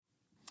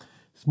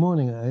This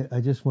morning,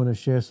 I just want to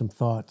share some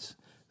thoughts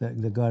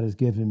that God has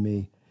given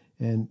me.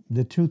 And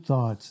the two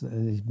thoughts that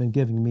He's been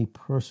giving me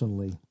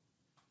personally,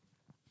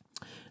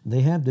 they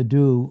have to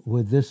do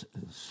with this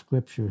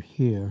scripture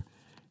here.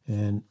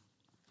 And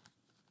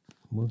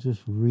we'll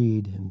just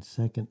read in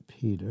 2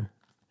 Peter.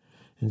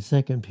 In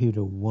 2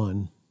 Peter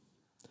 1,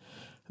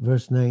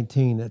 verse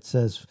 19, it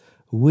says,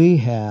 "We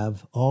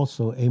have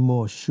also a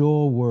more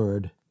sure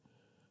word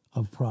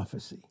of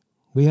prophecy."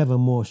 We have a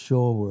more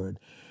sure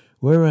word.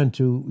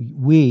 Whereunto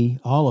we,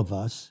 all of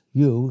us,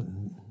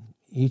 you,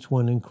 each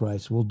one in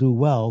Christ, will do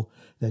well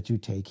that you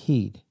take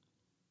heed,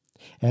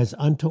 as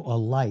unto a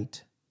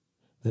light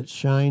that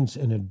shines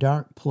in a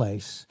dark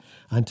place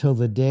until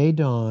the day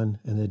dawn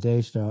and the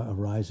day star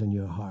arise in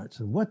your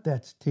hearts. And what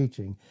that's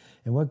teaching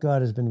and what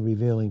God has been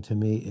revealing to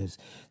me is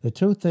the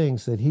two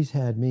things that He's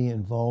had me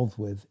involved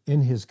with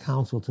in His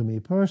counsel to me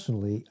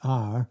personally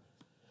are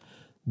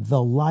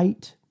the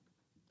light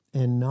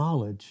and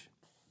knowledge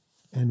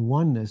and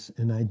oneness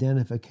and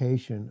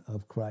identification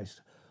of Christ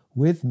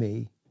with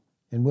me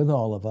and with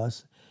all of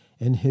us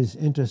in His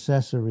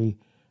intercessory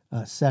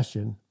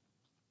session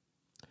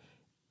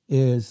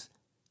is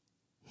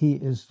He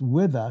is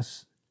with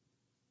us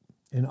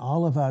in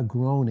all of our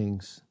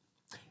groanings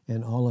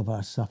and all of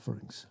our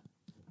sufferings.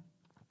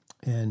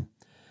 And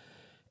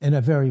in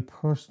a very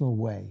personal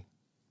way,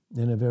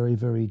 in a very,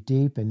 very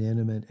deep and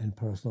intimate and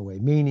personal way,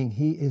 meaning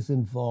He is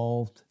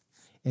involved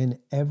in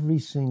every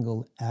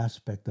single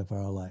aspect of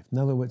our life. In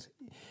other words,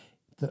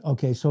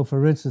 so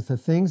for instance, the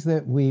things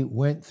that we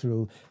went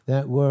through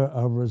that were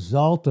a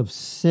result of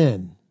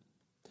sin,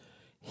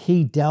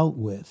 He dealt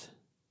with,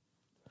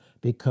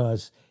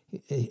 because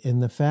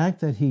in the fact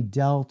that He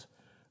dealt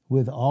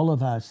with all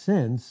of our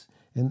sins,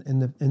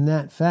 in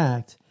that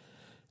fact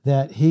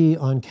that He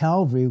on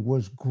Calvary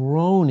was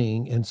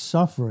groaning and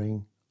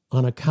suffering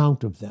on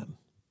account of them,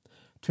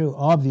 to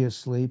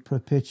obviously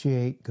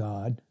propitiate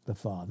God the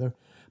Father,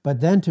 but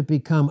then to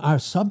become our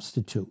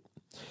substitute.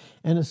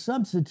 And a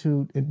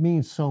substitute, it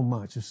means so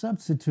much. A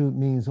substitute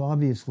means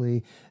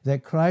obviously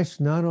that Christ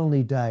not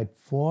only died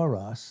for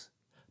us,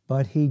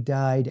 but He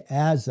died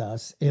as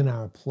us in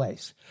our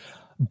place.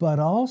 But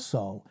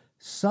also,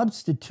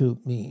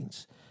 substitute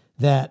means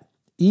that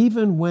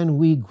even when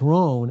we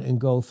groan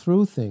and go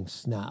through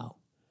things now,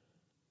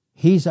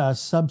 He's our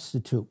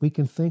substitute. We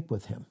can think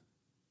with Him.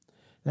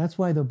 That's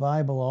why the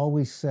Bible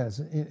always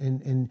says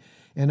in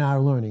our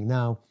learning.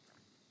 Now,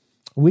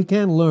 we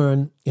can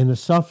learn in the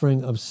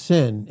suffering of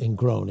sin and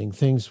groaning,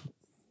 things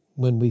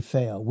when we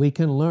fail. We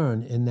can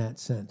learn in that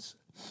sense.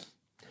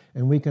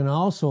 And we can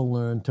also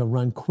learn to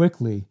run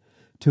quickly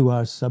to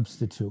our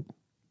substitute.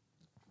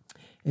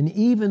 And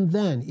even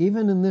then,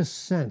 even in this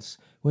sense,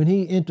 when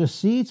He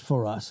intercedes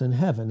for us in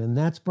heaven, and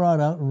that's brought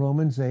out in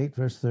Romans 8,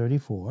 verse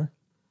 34,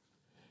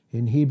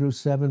 in Hebrews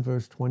 7,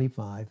 verse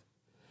 25,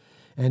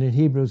 and in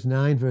Hebrews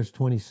 9, verse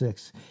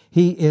 26,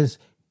 He is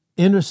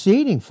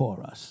interceding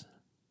for us.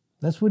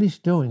 That's what He's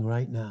doing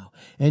right now.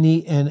 And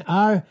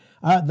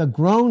the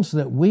groans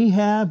that we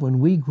have when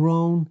we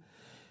groan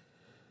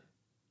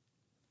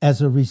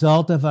as a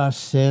result of our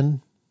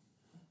sin,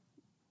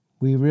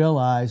 we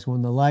realize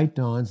when the light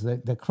dawns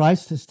that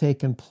Christ has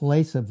taken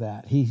place of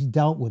that. He's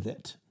dealt with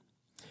it.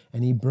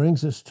 And He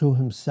brings us to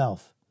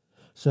Himself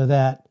so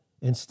that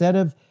instead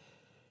of,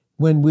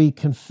 when we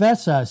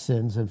confess our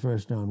sins in 1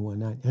 John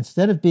 1:9,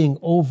 instead of being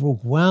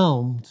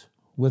overwhelmed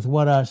with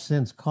what our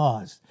sins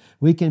caused,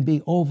 we can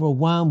be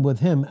overwhelmed with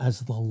Him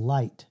as the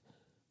light,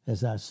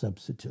 as our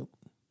substitute.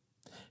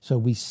 So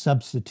we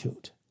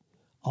substitute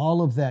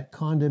all of that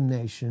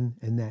condemnation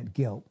and that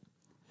guilt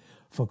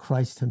for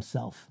Christ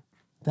Himself.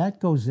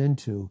 That goes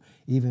into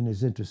even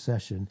His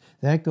intercession.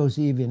 That goes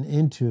even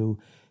into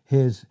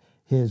His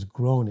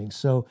groaning.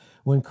 So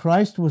when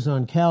Christ was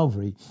on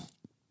Calvary,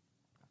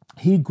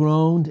 He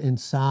groaned and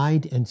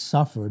sighed and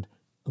suffered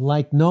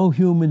like no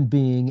human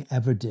being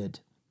ever did,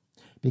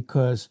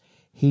 because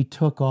He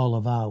took all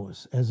of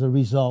ours. As a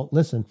result,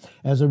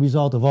 as a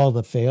result of all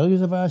the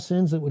failures of our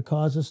sins that would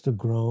cause us to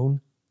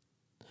groan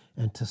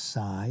and to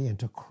sigh and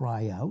to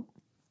cry out,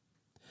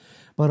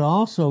 but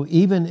also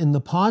even in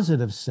the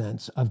positive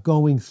sense of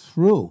going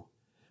through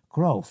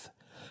growth.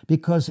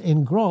 Because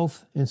in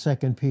growth, in 2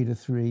 Peter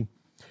 3,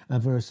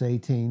 verse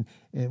 18,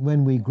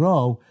 when we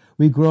grow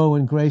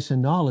in grace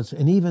and knowledge.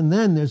 And even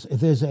then,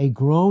 there's a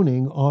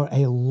groaning or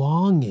a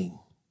longing,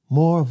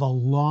 more of a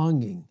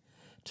longing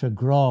to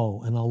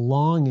grow, and a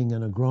longing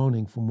and a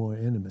groaning for more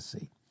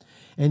intimacy.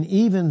 And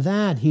even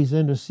that, He's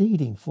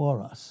interceding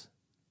for us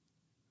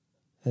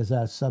as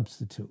our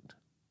substitute,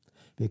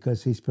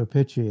 because He's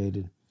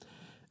propitiated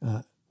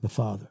the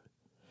Father.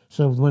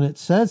 So when it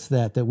says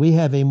that we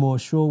have a more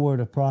sure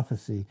word of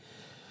prophecy,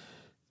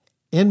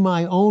 in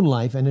my own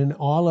life and in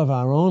all of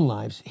our own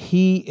lives,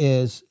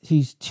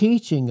 He's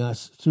teaching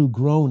us through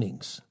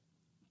groanings.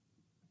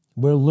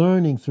 We're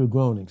learning through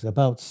groanings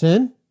about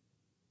sin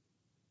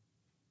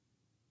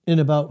and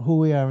about who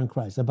we are in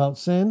Christ. About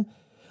sin,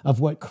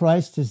 of what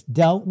Christ has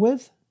dealt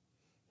with,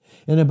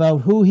 and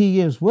about who He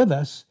is with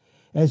us,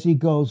 as he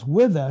goes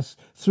with us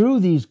through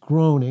these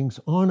groanings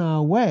on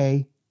our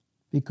way,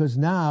 because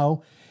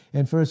now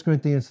in 1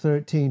 Corinthians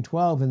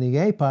 13:12 in the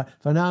A part,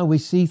 for now we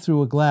see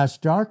through a glass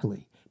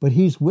darkly, but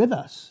he's with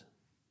us.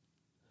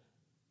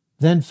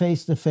 Then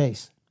face to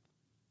face.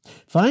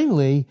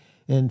 Finally,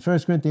 in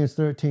 1 Corinthians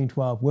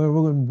 13:12, where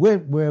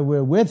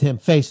we're with him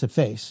face to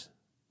face,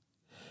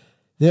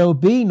 there will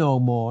be no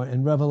more,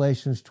 in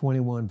Revelations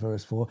 21,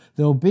 verse 4,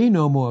 there will be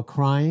no more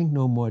crying,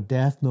 no more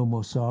death, no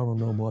more sorrow,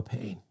 no more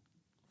pain.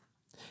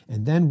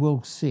 And then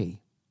we'll see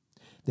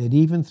that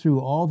even through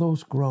all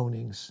those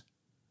groanings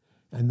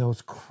and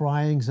those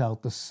cryings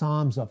out, the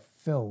Psalms are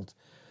filled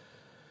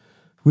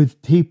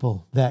with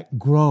people that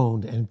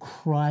groaned and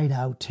cried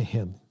out to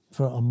him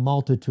for a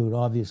multitude,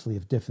 obviously,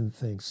 of different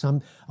things.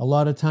 A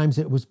lot of times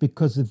it was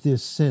because of their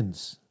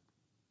sins.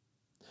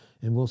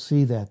 And we'll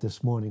see that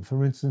this morning.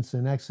 For instance,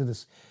 in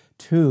Exodus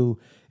 2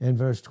 and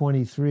verse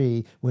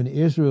 23, when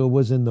Israel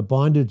was in the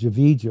bondage of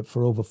Egypt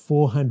for over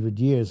 400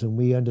 years, and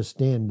we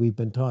understand we've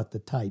been taught the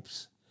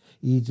types,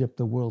 Egypt,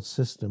 the world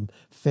system,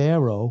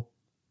 Pharaoh,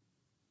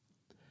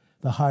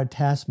 the hard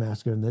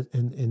taskmaster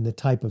in the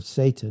type of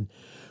Satan,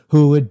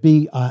 who would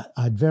be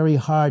a very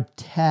hard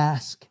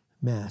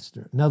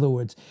taskmaster. In other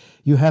words,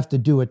 you have to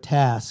do a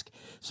task.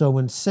 So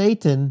when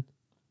Satan,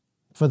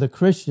 for the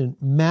Christian,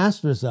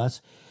 masters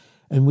us,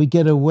 and we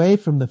get away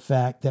from the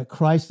fact that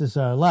Christ is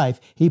our life,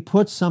 he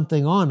puts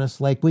something on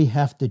us like we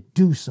have to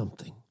do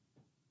something,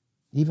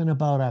 even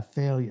about our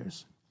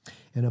failures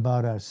and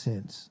about our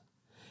sins.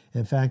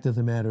 And fact of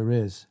the matter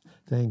is,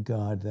 thank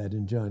God that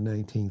in John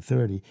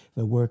 19:30,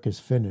 the work is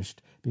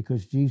finished,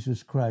 because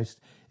Jesus Christ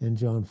in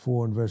John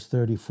 4 and verse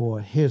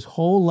 34, his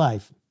whole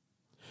life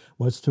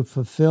was to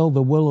fulfill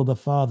the will of the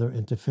Father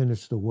and to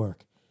finish the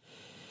work.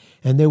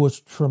 And there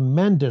was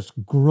tremendous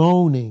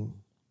groaning,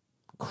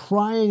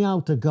 crying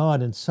out to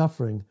God and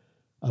suffering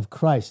of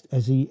Christ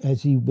as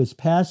he was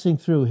passing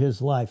through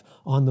his life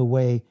on the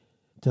way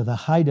to the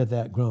height of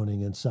that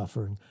groaning and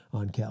suffering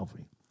on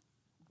Calvary.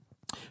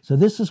 So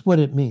this is what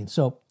it means.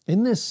 So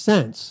in this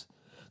sense,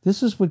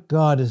 this is what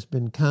God has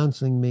been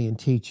counseling me and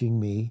teaching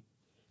me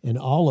and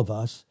all of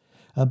us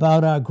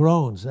about our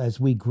groans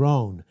as we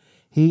groan.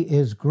 He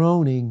is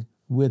groaning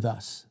with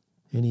us,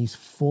 and he's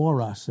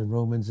for us in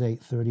Romans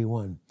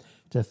 8:31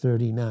 to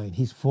 39.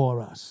 He's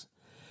for us.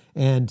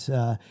 And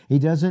he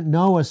doesn't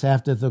know us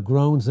after the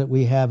groans that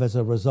we have as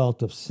a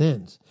result of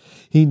sins.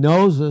 He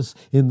knows us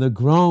in the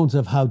groans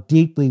of how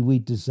deeply we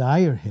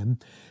desire him,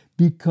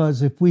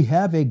 because if we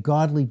have a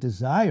godly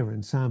desire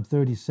in Psalm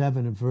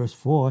 37 and verse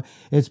 4,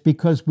 it's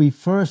because we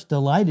first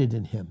delighted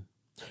in him.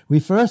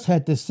 We first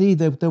had to see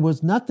that there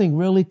was nothing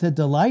really to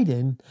delight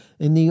in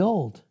the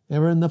old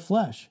or in the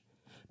flesh.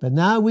 But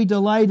now we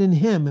delight in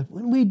him. And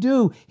when we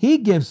do, he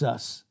gives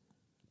us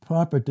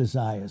proper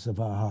desires of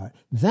our heart.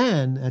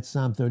 Then, at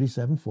Psalm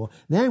 37:4,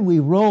 then we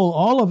roll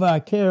all of our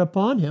care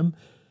upon him,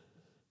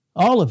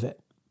 all of it.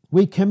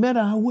 We commit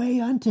our way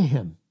unto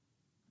him.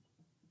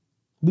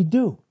 We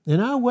do. In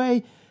our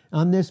way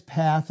on this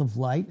path of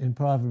light in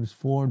Proverbs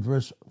 4 and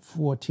verse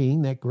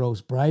 14 that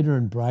grows brighter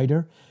and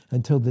brighter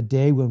until the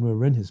day when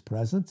we're in his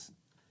presence,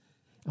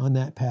 on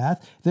that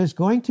path, there's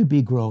going to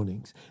be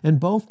groanings. In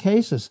both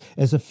cases,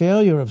 as a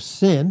failure of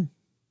sin,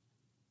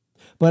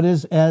 but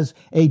as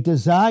a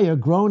desire,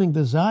 groaning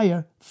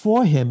desire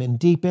for him in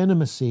deep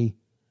intimacy,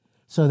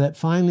 so that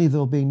finally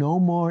there'll be no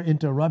more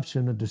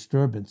interruption or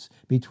disturbance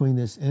between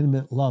this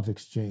intimate love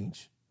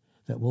exchange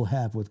that we'll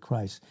have with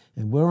Christ.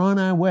 And we're on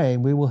our way,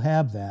 and we will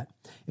have that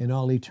in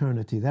all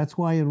eternity. That's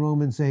why in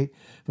Romans 8,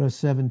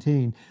 verse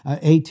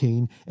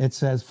 18, it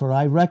says, "For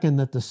I reckon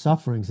that the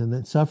sufferings," and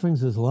that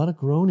sufferings, there's a lot of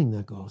groaning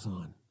that goes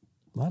on,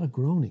 a lot of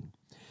groaning,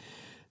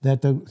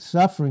 "that the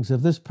sufferings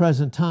of this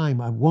present time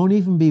won't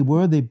even be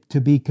worthy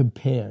to be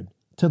compared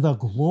to the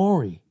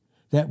glory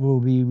that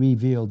will be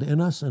revealed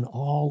in us and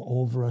all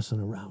over us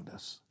and around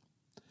us."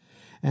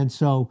 And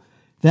so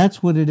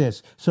that's what it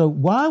is. So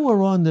while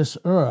we're on this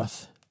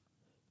earth,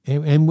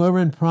 and we're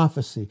in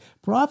prophecy,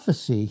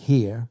 prophecy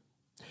here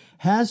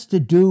has to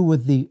do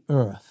with the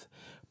earth.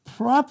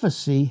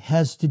 Prophecy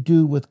has to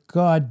do with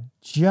God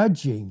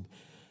judging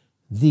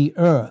the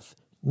earth.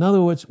 In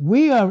other words,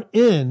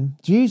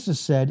 Jesus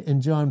said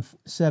in John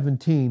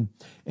 17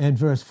 and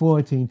verse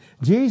 14,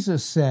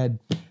 Jesus said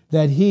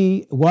that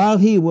while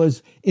he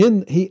was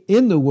in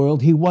the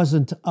world, he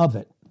wasn't of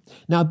it.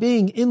 Now,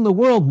 being in the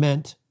world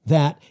meant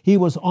that he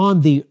was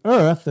on the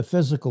earth, the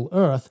physical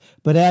earth,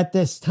 but at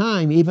this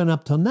time, even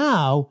up till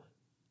now,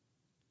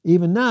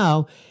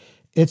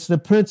 it's the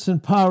prince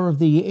and power of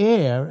the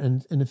air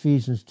in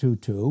Ephesians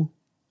 2:2.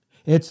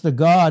 It's the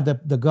God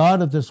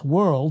of this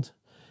world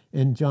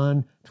in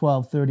John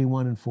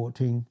 12:31 and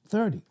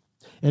 14:30.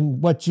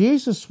 And what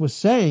Jesus was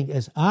saying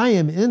is, I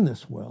am in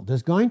this world.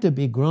 There's going to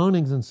be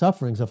groanings and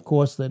sufferings, of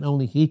course, that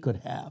only he could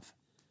have.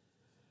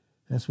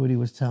 That's what he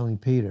was telling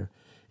Peter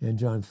in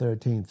John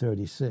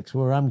 13:36.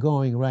 Where I'm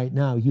going right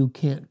now, you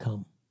can't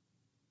come,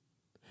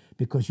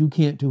 because you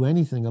can't do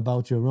anything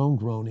about your own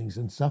groanings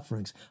and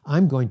sufferings.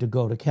 I'm going to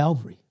go to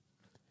Calvary,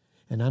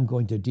 and I'm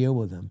going to deal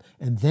with them,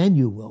 and then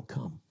you will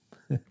come.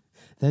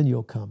 Then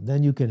you'll come.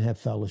 Then you can have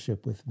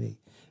fellowship with me.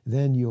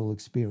 Then you'll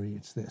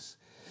experience this.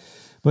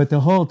 But the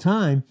whole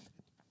time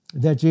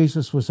that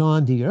Jesus was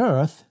on the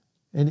earth,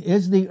 and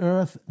is the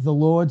earth the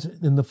Lord's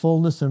in the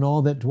fullness and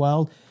all that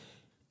dwell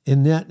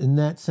in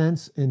that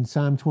sense in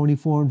Psalm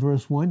 24 and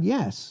verse 1?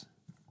 Yes.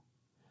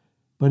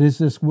 But is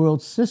this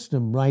world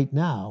system right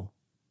now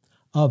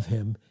of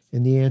him?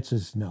 And the answer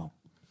is no.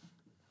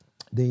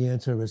 The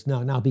answer is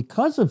no. Now,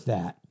 because of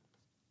that,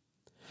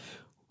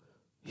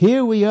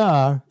 here we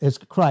are as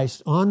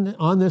Christ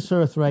on this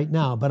earth right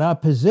now, but our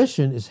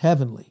position is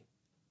heavenly.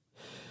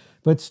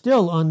 But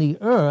still on the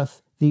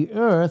earth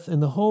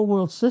and the whole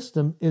world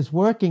system is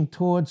working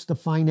towards the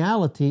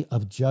finality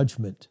of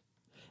judgment.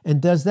 And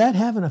does that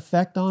have an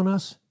effect on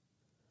us?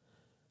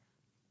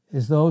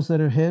 As those that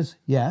are his?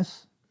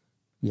 Yes.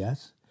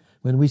 Yes.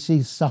 When we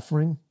see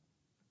suffering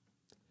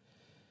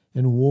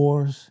and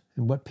wars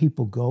and what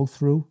people go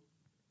through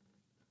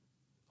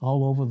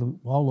all over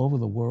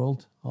the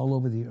world, all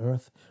over the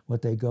earth,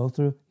 what they go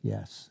through,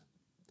 yes.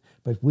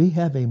 But we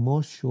have a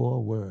more sure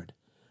word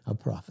of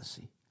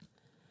prophecy.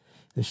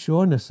 The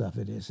sureness of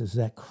it is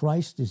that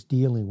Christ is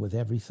dealing with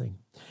everything.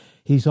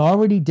 He's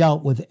already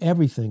dealt with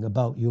everything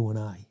about you and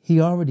I. He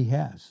already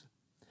has.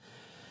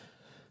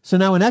 So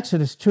now in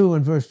Exodus 2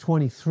 and verse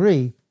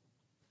 23,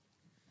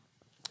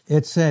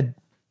 it said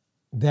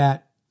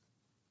that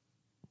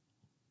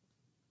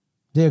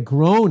they're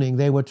groaning,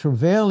 they were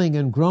travailing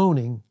and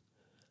groaning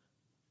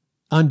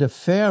under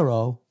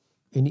Pharaoh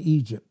in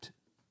Egypt.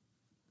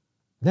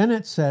 Then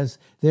it says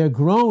their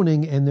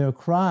groaning and their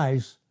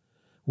cries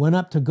went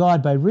up to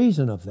God by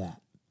reason of that.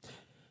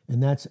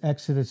 And that's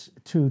Exodus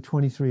 2,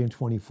 23 and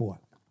 24.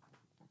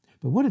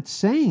 But what it's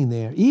saying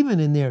there, even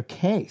in their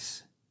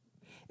case,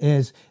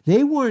 is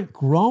they weren't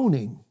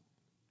groaning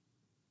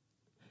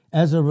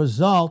as a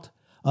result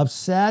of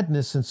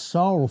sadness and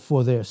sorrow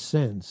for their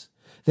sins.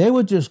 They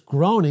were just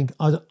groaning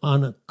as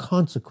a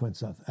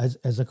consequence of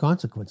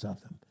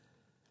them.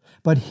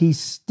 But he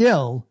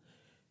still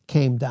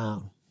came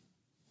down.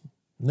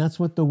 And that's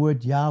what the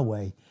word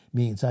Yahweh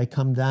means. I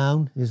come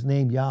down, his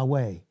name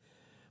Yahweh.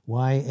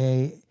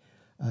 Y-A-H-W-E-H,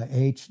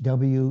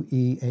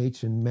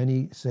 and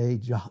many say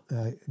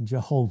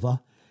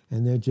Jehovah,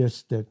 and they're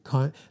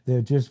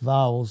just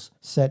vowels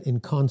set in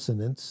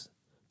consonants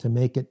to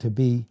make it to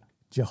be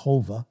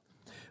Jehovah.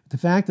 The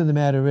fact of the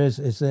matter is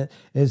that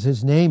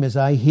his name is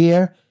I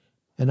hear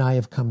and I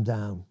have come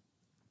down.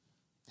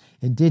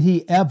 And did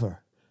he ever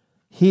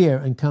hear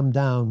and come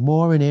down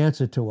more in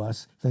answer to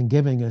us than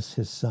giving us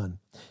his son?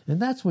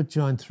 And that's what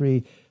John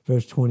 3,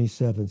 verse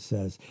 27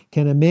 says.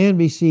 Can a man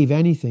receive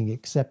anything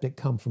except it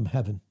come from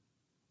heaven?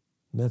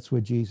 And that's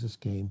where Jesus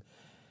came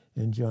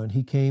in John.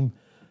 He came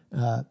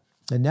and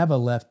never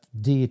left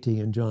deity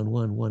in John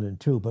 1, 1 and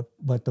 2,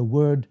 but the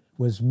Word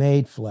was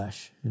made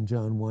flesh in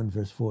John 1,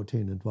 verse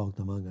 14, and dwelt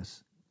among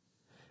us.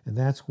 And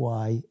that's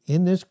why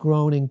in this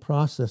groaning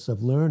process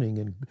of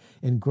learning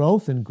and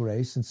growth in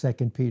grace in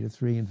 2 Peter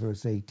 3 and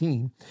verse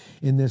 18,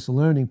 in this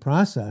learning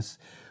process,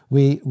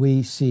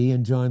 we see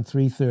in John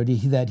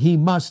 3:30 that he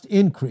must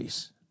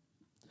increase.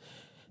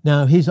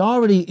 Now, he's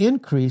already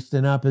increased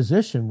in our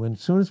position.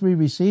 As soon as we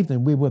received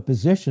him, we were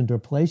positioned or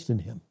placed in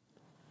him.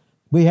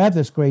 We have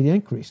this great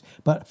increase.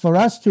 But for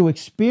us to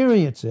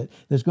experience it,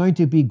 there's going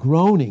to be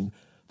groaning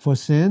for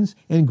sins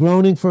and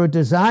groaning for a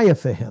desire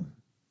for him.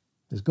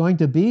 There's going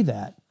to be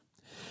that.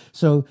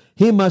 So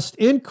he must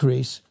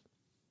increase.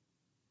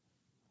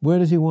 Where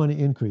does he want to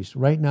increase?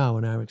 Right now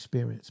in our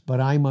experience.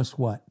 But I must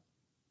what?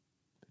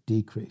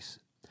 Decrease.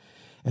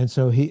 And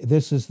so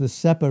this is the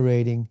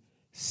separating,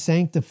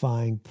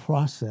 sanctifying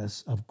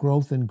process of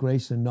growth in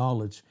grace and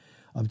knowledge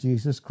of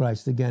Jesus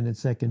Christ, again in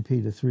 2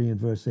 Peter 3 and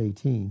verse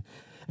 18.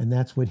 And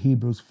that's what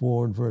Hebrews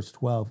 4 and verse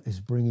 12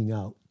 is bringing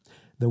out.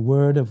 The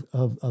word of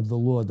the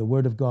Lord, the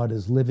word of God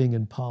is living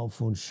and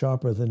powerful and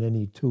sharper than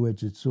any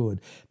two-edged sword,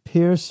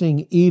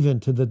 piercing even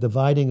to the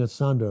dividing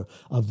asunder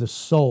of the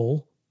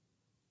soul.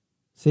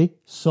 See?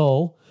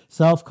 Soul,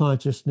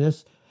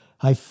 self-consciousness.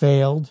 I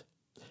failed.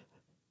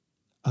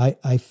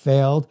 I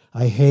failed.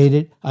 I hate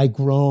it. I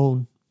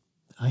groan.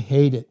 I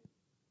hate it.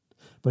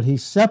 But he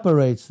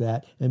separates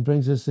that and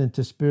brings us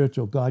into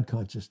spiritual God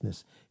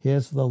consciousness.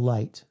 Here's the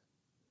light.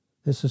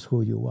 This is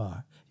who you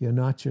are. You're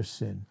not your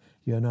sin.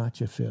 You're not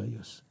your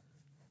failures.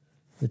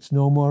 It's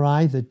no more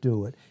I that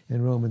do it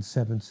in Romans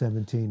 7,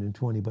 17 and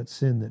 20, but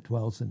sin that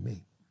dwells in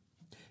me.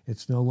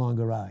 It's no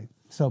longer I.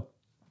 So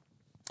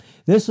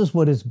this is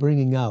what is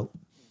bringing out.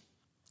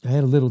 I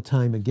had a little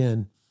time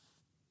again.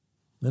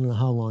 I don't know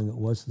how long it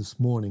was this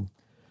morning.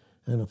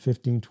 I don't know,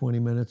 15, 20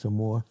 minutes or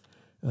more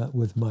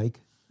with Mike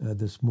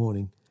this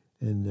morning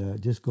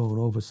and just going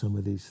over some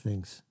of these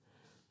things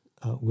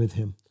with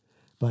him.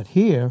 But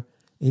here,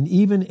 and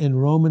even in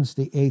Romans,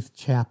 the 8th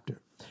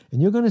chapter,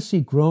 and you're going to see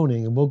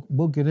groaning, and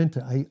we'll get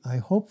into, I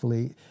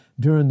hopefully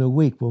during the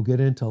week, we'll get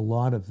into a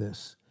lot of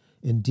this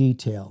in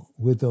detail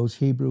with those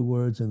Hebrew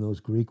words and those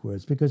Greek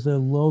words, because they're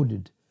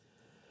loaded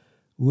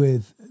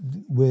with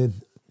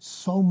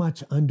so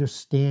much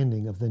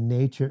understanding of the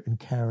nature and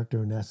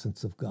character and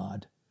essence of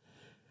God.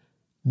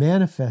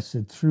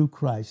 manifested through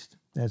Christ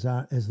as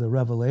the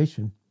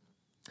revelation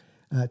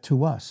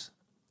to us.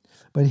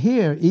 But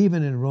here,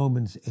 even in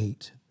Romans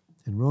 8,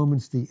 in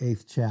Romans the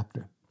 8th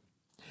chapter,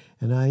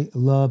 and I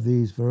love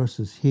these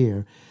verses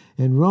here.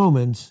 In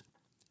Romans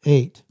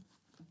 8,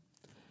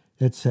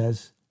 it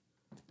says,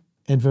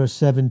 in verse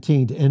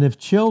 17, and if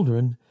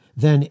children,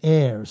 then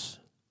heirs,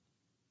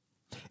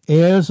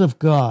 heirs of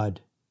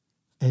God,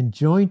 and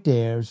joint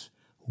heirs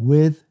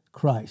with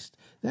Christ.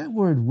 That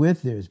word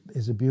with there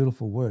is a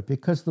beautiful word,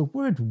 because the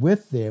word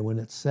with there, when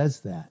it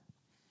says that,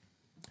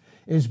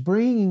 is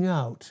bringing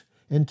out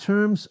in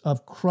terms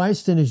of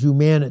Christ and his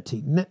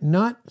humanity,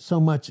 not so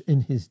much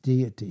in his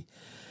deity.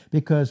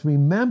 Because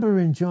remember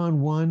in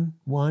John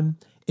 1:1,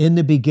 in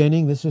the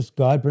beginning, this is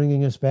God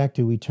bringing us back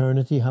to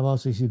eternity. How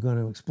else is he going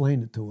to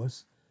explain it to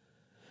us?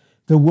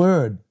 The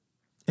Word.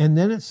 And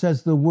then it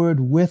says the word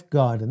with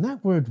God. And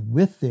that word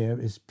with there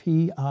is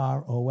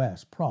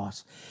P-R-O-S,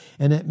 pros.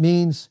 And it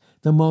means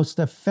the most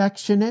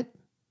affectionate,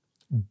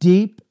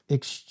 deep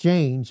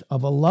exchange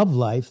of a love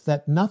life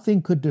that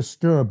nothing could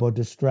disturb or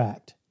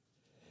distract.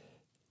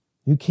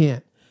 You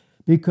can't.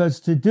 Because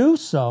to do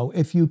so,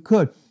 if you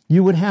could,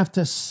 you would have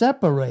to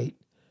separate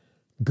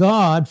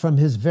God from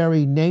his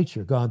very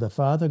nature, God the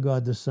Father,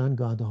 God the Son,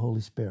 God the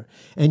Holy Spirit.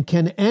 And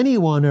can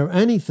anyone or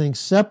anything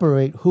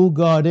separate who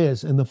God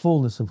is and the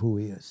fullness of who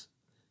he is?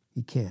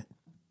 He can't.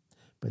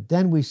 But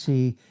then we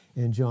see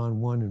in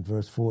John 1 and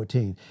verse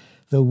 14,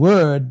 the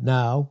Word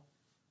now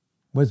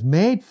was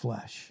made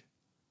flesh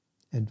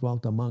and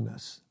dwelt among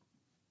us.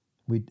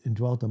 And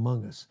dwelt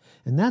among us.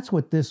 And that's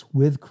what this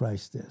with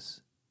Christ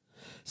is.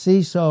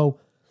 See, so,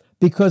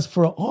 because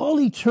for all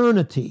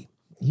eternity,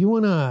 you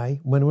and I,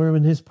 when we're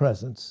in his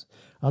presence,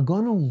 are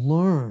going to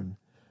learn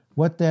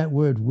what that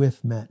word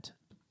with meant.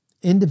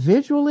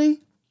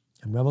 Individually,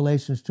 in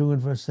Revelations 2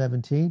 and verse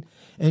 17,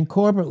 and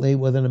corporately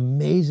with an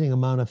amazing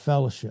amount of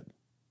fellowship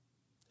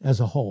as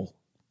a whole.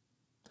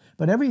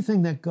 But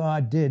everything that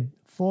God did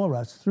for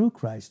us through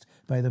Christ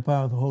by the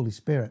power of the Holy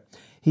Spirit,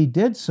 he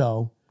did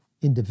so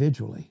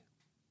individually.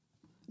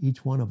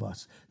 Each one of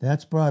us.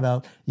 That's brought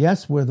out.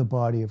 Yes, we're the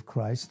body of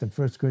Christ in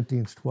 1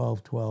 Corinthians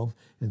 12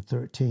 and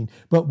 13.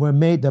 But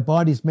the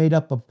body's made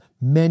up of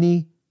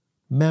many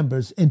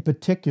members, in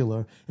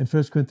particular in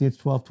 1 Corinthians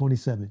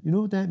 12:27. You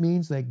know what that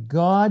means? That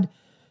God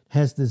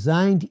has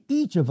designed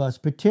each of us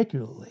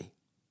particularly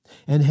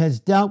and has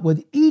dealt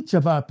with each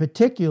of our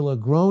particular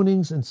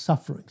groanings and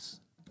sufferings.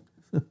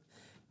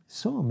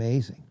 So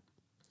amazing.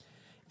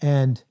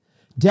 And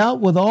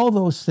dealt with all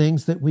those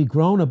things that we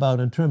groan about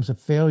in terms of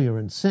failure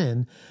and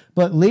sin,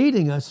 but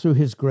leading us through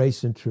his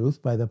grace and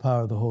truth by the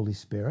power of the Holy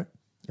Spirit,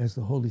 as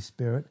the Holy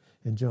Spirit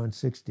in John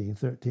 16,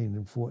 13,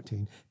 and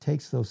 14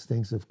 takes those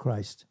things of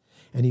Christ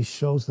and he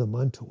shows them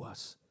unto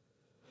us.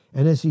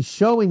 And as he's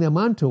showing them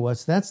unto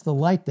us, that's the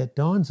light that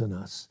dawns on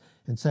us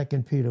in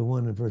 2 Peter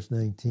 1 and verse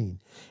 19.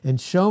 And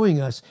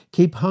showing us,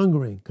 keep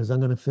hungering because I'm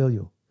going to fill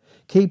you.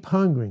 Keep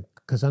hungering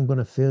because I'm going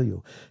to fill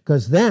you.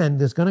 Because then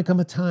there's going to come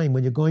a time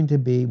when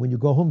when you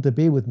go home to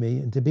be with me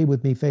and to be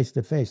with me face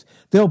to face,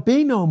 there'll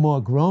be no more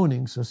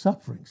groanings or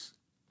sufferings.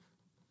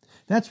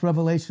 That's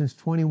Revelations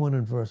 21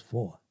 and verse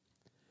 4.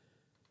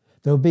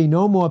 There'll be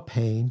no more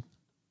pain,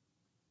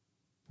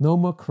 no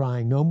more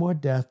crying, no more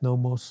death, no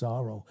more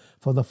sorrow,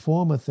 for the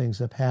former things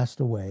have passed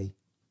away.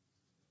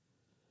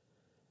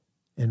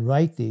 And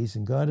write these,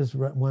 and God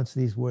wants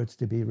these words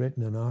to be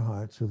written in our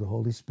hearts through the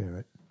Holy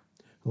Spirit.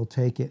 We'll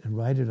take it and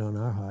write it on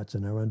our hearts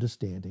and our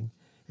understanding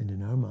and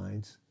in our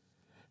minds,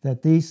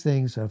 that these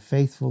things are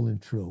faithful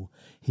and true.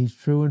 He's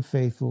true and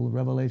faithful,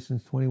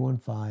 Revelations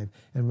 21:5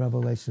 and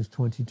Revelations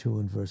 22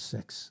 and verse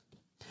 6.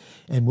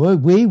 And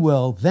we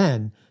will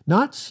then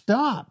not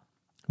stop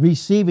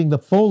receiving the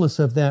fullness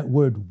of that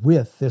word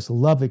with, this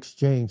love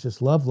exchange,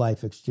 this love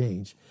life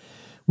exchange.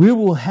 We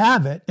will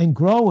have it and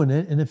grow in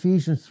it in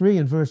Ephesians 3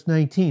 and verse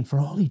 19 for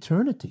all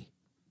eternity,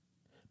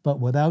 but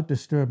without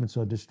disturbance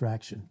or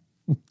distraction.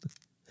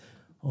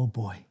 Oh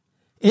boy.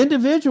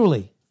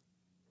 Individually.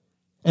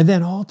 And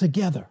then all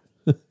together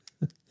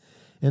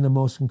in the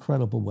most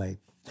incredible way.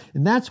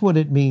 And that's what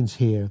it means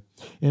here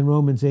in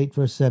Romans 8,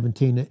 verse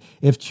 17.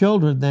 If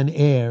children, then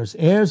heirs,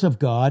 heirs of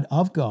God.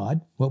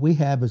 What we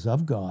have is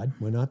of God.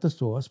 We're not the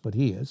source, but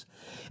he is.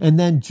 And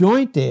then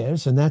joint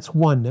heirs, and that's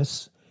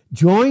oneness,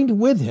 joined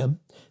with him.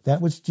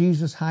 That was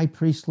Jesus' high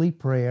priestly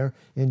prayer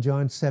in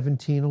John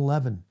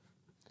 17:11,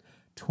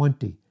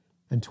 20,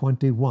 and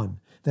 21.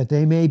 That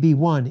they may be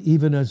one,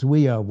 even as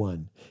we are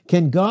one.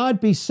 Can God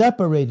be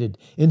separated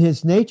in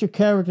his nature,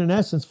 character, and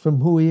essence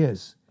from who he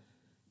is?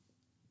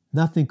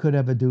 Nothing could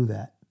ever do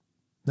that.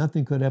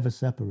 Nothing could ever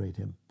separate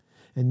him.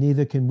 And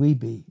neither can we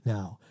be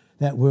now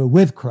that we're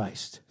with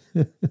Christ.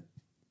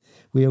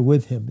 We are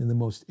with him in the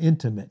most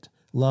intimate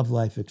love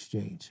life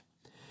exchange.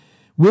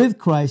 With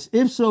Christ,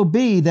 if so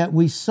be that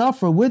we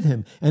suffer with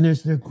him. And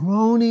there's the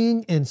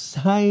groaning and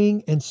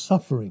sighing and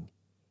suffering.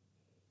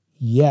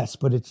 Yes,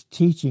 but it's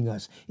teaching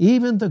us.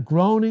 Even the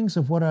groanings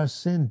of what our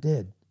sin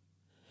did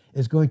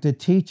is going to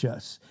teach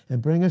us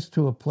and bring us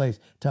to a place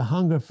to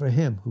hunger for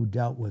him who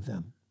dealt with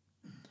them.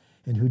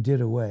 and who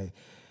did away.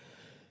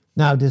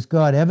 Now, does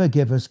God ever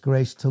give us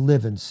grace to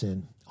live in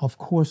sin? Of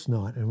course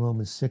not, in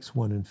Romans 6,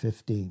 1 and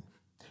 15.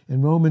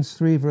 In Romans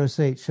 3, verse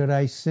 8, should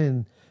I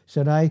sin?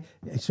 Should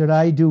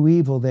I do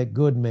evil that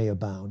good may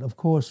abound? Of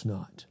course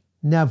not.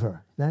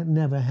 Never. That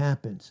never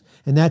happens.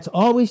 And that's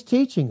always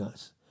teaching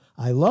us.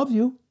 I love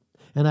you,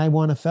 and I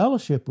want a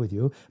fellowship with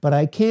you, but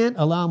I can't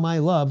allow my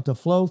love to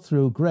flow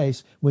through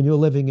grace when you're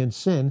living in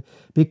sin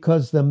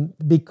because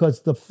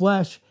the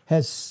flesh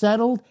has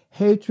settled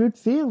hatred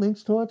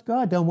feelings towards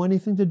God. Don't want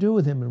anything to do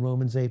with him in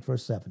Romans 8,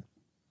 verse 7.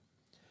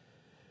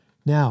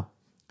 Now,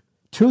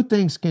 two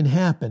things can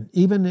happen,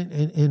 even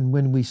in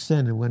when we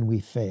sin and when we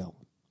fail.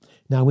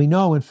 Now, we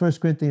know in 1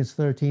 Corinthians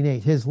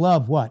 13:8, his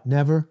love, what?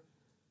 Never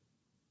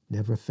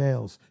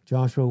fails.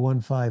 Joshua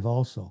 1:5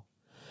 also.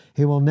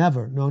 He will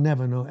never,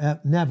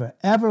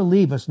 ever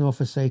leave us nor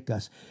forsake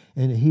us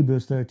in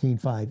Hebrews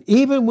 13:5,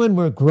 even when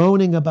we're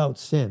groaning about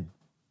sin.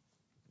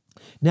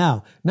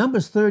 Now,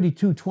 Numbers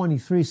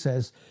 32:23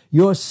 says,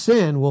 your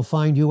sin will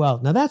find you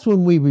out. Now, that's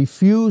when we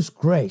refuse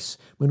grace,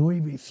 when we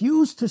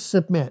refuse to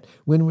submit,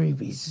 when we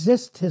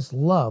resist his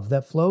love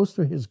that flows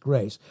through his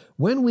grace.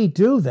 When we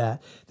do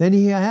that, then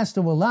he has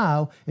to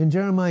allow, in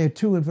Jeremiah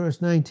 2 and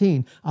verse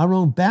 19, our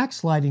own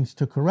backslidings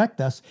to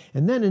correct us.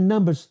 And then in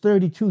Numbers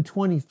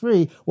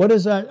 32:23, what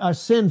is our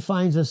sin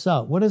finds us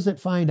out? What does it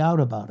find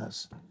out about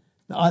us?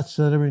 Us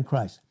that are in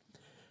Christ.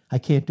 I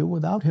can't do it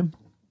without him.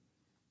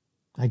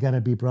 I got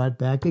to be brought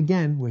back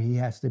again where he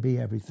has to be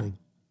everything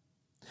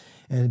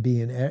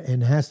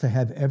and has to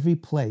have every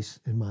place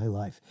in my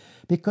life.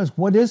 Because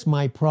what is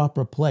my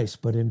proper place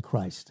but in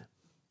Christ?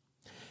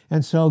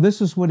 And so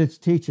this is what it's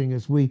teaching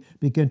as we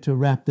begin to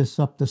wrap this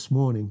up this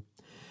morning.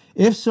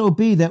 If so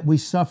be that we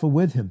suffer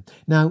with him.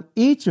 Now,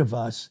 each of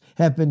us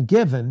have been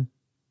given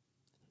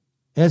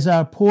as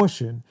our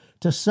portion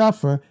to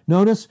suffer.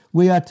 Notice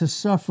we are to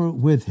suffer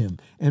with him.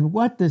 And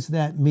what does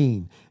that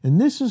mean? And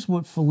this is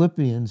what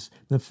Philippians,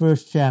 the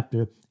first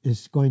chapter,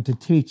 is going to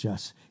teach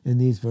us in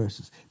these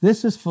verses.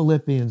 This is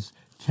Philippians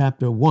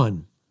chapter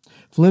 1.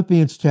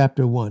 Philippians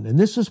chapter 1. And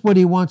this is what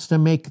he wants to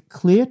make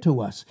clear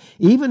to us.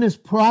 Even as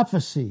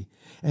prophecy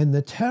and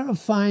the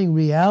terrifying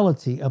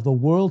reality of the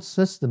world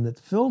system that's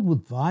filled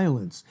with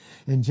violence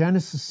in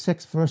Genesis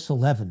 6, verse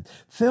 11,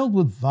 filled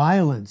with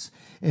violence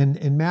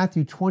in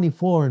Matthew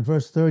 24 and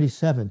verse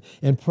 37,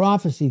 and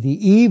prophecy,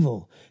 the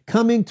evil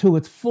coming to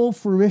its full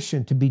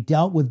fruition to be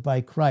dealt with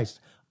by Christ,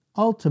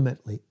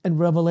 ultimately, in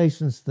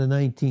Revelations, the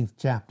 19th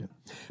chapter.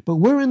 But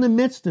we're in the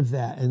midst of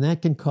that, and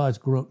that can cause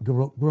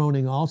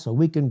groaning also.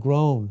 We can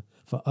groan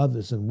for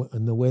others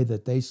in the way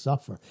that they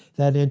suffer.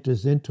 That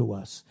enters into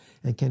us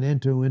and can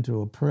enter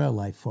into a prayer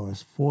life for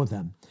us for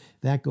them.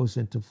 That goes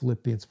into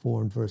Philippians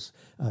 4 and verse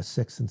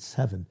 6 and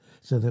 7,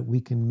 so that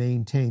we can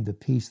maintain the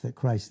peace that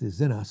Christ is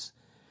in us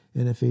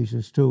in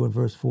Ephesians 2 and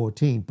verse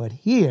 14. But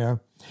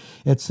here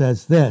it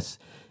says this,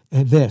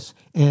 and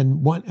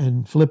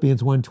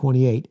Philippians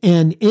 1:28,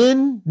 and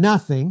in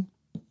nothing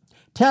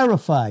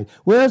terrified.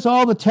 Where's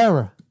all the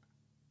terror?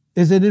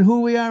 Is it in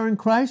who we are in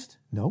Christ?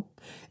 No.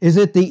 Is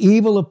it the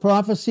evil of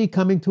prophecy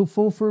coming to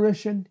full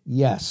fruition?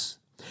 Yes.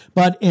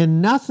 But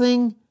in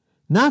nothing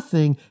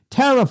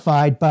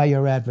terrified by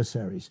your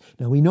adversaries.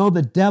 Now we know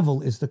the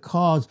devil is the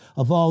cause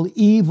of all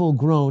evil,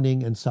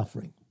 groaning, and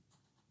suffering.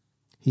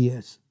 He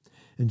is.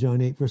 In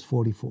John 8, verse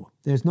 44.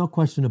 There's no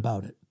question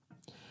about it.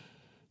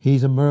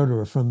 He's a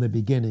murderer from the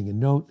beginning,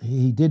 and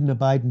he didn't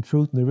abide in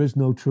truth, and there is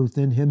no truth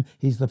in him.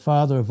 He's the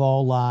father of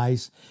all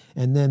lies,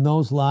 and then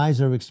those lies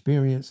are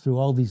experienced through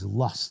all these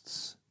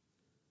lusts,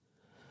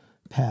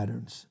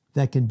 patterns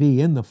that can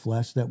be in the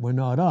flesh that we're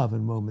not of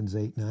in Romans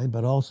 8:9,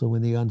 but also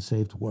in the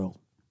unsaved world.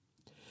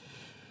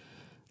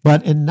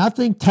 But in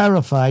nothing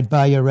terrified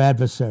by your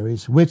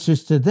adversaries, which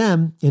is to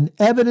them an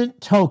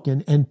evident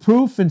token and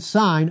proof and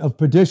sign of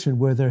perdition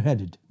where they're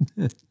headed.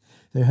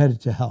 They're headed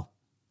to hell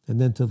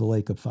and then to the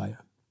lake of fire.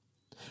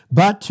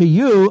 But to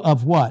you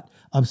of what?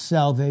 Of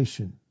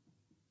salvation.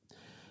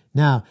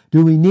 Now,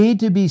 do we need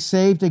to be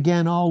saved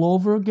again all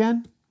over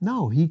again?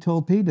 No, he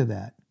told Peter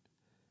that.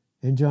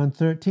 In John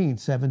 13,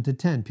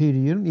 7-10, Peter,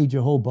 you don't need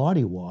your whole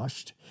body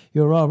washed.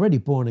 You're already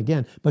born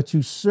again, but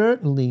you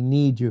certainly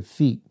need your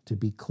feet to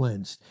be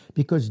cleansed,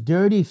 because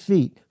dirty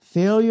feet,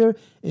 failure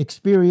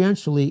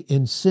experientially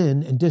in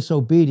sin and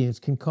disobedience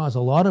can cause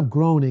a lot of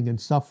groaning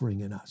and suffering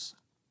in us.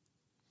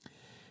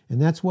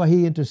 And that's why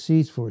he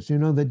intercedes for us. You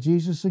know that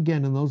Jesus,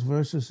 again, in those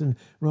verses in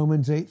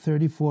Romans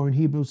 8:34, in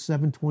Hebrews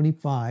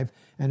 7:25,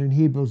 and in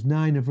Hebrews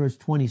 9 and verse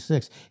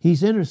 26,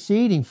 he's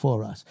interceding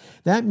for us.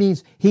 That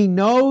means he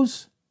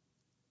knows,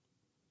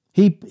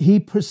 he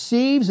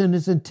perceives in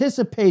his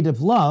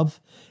anticipative love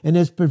and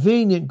his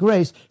prevenient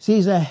grace,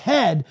 sees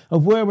ahead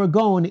of where we're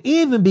going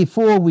even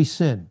before we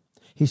sin.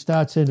 He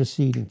starts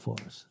interceding for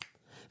us.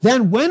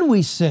 Then when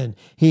we sin,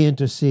 he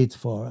intercedes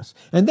for us.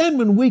 And then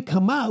when we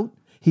come out,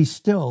 he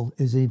still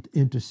is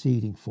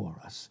interceding for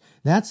us.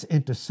 That's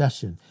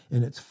intercession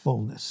in its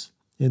fullness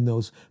in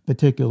those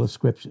particular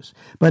scriptures.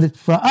 But it's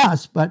for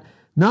us, but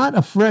not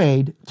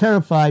afraid,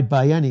 terrified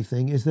by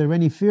anything. Is there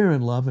any fear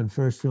in love in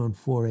 1 John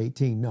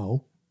 4:18?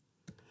 No.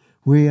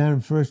 We are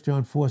in 1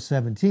 John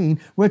 4:17.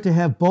 We're to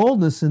have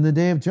boldness in the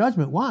day of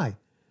judgment. Why?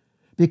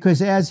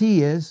 Because as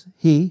he is,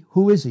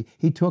 who is he?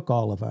 He took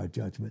all of our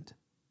judgment.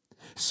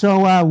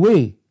 So are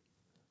we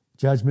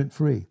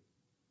judgment-free.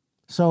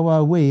 So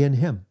are we in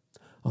him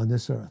on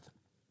this earth.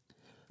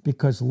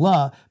 Because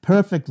love,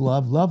 perfect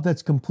love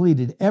that's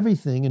completed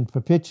everything in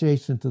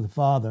propitiation to the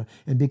Father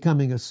and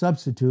becoming a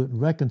substitute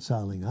and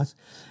reconciling us,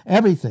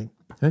 everything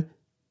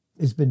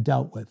has been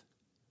dealt with.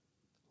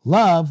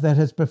 Love that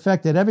has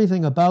perfected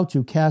everything about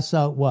you casts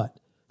out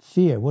what?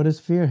 Fear. What does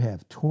fear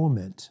have?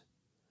 Torment,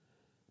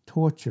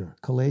 torture,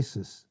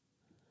 kalesis,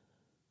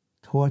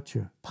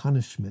 torture,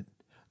 punishment,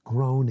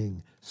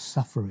 groaning,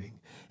 suffering.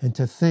 And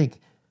to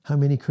think, how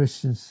many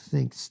Christians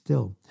think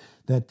still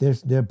that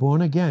they're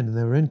born again and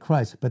they're in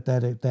Christ, but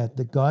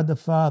that God the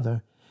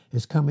Father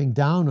is coming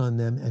down on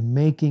them and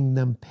making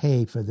them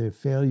pay for their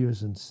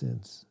failures and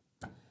sins,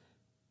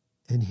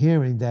 and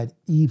hearing that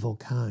evil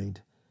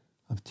kind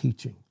of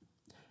teaching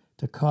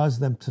to cause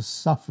them to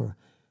suffer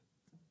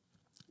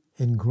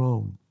and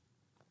groan.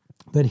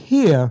 But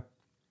here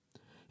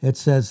it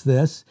says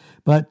this,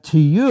 but to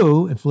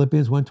you, in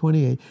Philippians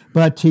 1:28,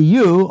 but to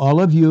you,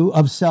 all of you,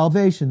 of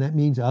salvation, that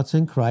means us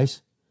in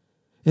Christ,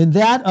 and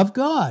that of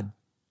God.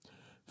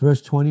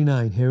 Verse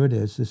 29, here it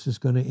is. This is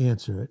going to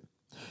answer it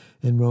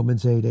in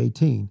Romans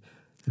 8:18.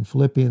 In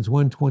Philippians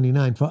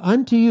 1:29, for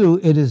unto you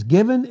it is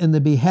given in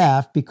the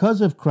behalf,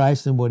 because of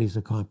Christ and what he's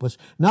accomplished,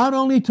 not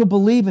only to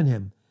believe in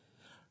him,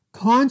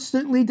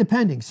 constantly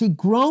depending. See,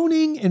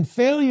 groaning in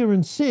failure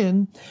and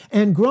sin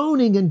and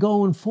groaning and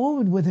going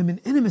forward with him in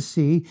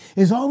intimacy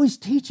is always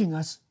teaching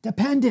us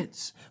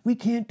dependence. We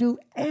can't do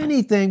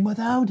anything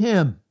without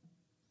him.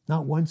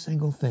 Not one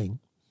single thing.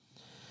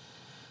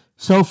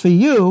 So for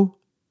you,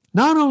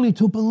 not only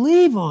to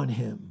believe on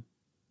him,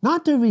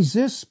 not to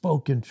resist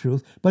spoken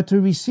truth, but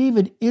to receive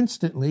it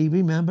instantly.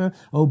 Remember,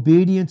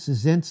 obedience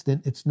is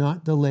instant. It's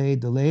not delayed.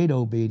 Delayed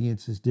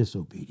obedience is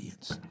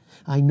disobedience.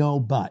 I know,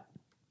 but.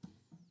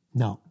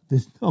 No,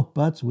 there's no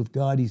buts with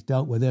God. He's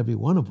dealt with every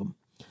one of them.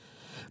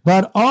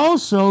 But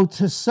also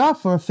to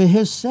suffer for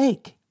his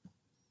sake.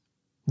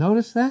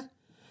 Notice that?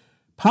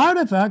 Part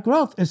of our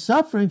growth is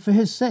suffering for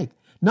his sake.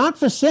 Not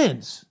for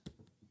sins.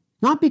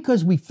 Not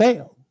because we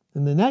failed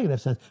in the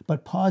negative sense,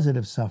 but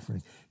positive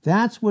suffering.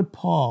 That's what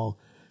Paul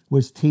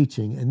was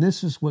teaching. And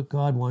this is what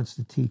God wants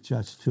to teach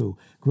us too.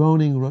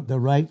 Groaning the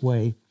right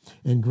way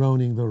and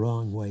groaning the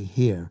wrong way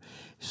here.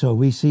 So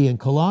we see in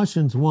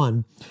Colossians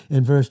 1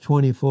 in verse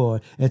 24,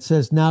 it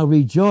says, now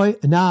rejoice,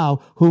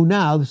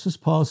 this is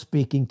Paul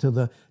speaking to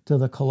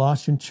the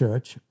Colossian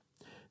church,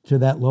 to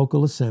that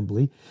local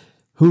assembly,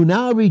 who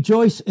now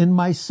rejoice in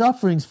my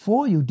sufferings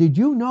for you. Did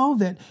you know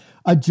that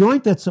a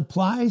joint that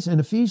supplies in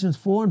Ephesians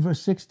 4 and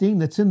verse 16,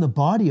 that's in the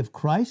body of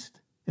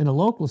Christ in a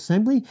local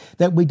assembly,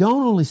 that we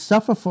don't only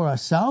suffer for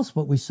ourselves,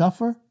 but we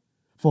suffer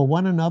for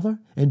one another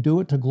and do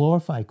it to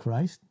glorify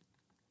Christ?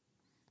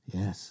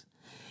 Yes.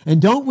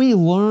 And don't we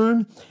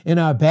learn in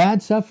our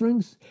bad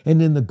sufferings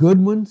and in the good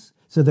ones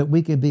so that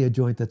we can be a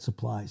joint that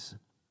supplies?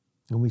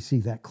 And we see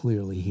that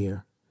clearly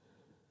here.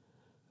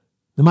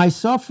 My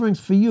sufferings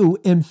for you,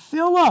 and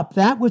fill up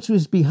that which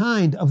was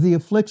behind of the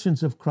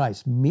afflictions of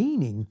Christ.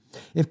 Meaning,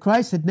 if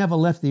Christ had never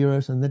left the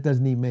earth, and that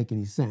doesn't even make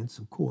any sense,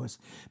 of course,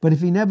 but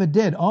if he never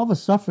did, all the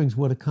sufferings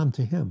would have come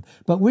to him.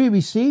 But we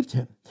received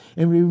him,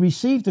 and we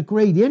received a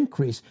great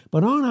increase.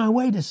 But on our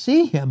way to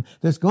see him,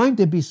 there's going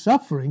to be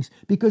sufferings,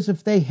 because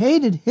if they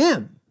hated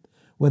him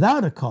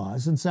without a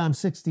cause, in Psalm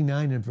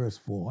 69 and verse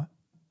 4,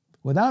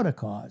 without a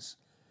cause,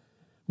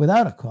 in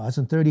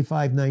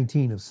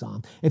 35:19 of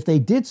Psalm. If they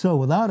did so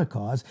without a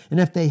cause, and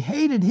if they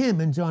hated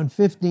him in John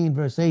 15,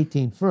 verse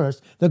 18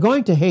 first, they're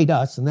going to hate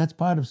us, and that's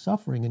part of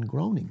suffering and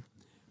groaning,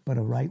 but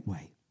a right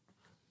way.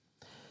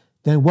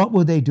 Then what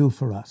will they do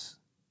for us?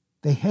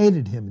 They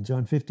hated him in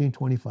John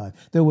 15:25.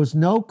 There was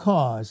no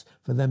cause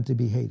for them to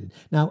be hated.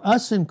 Now,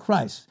 us in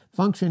Christ,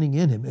 functioning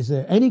in him, is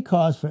there any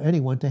cause for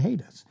anyone to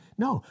hate us?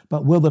 No,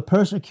 but will the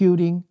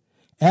persecuting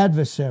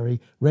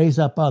adversary raise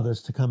up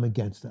others to come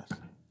against us?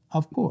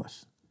 Of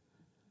course.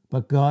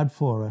 But God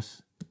for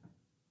us,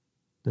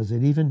 does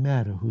it even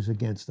matter who's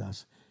against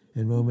us?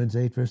 In Romans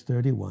 8, verse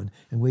 31,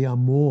 and we are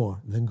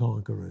more than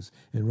conquerors.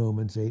 In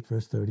Romans 8,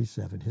 verse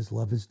 37, his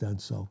love has done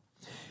so.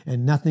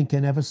 And nothing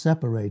can ever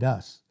separate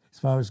us. As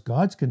far as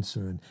God's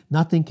concerned,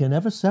 nothing can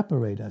ever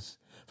separate us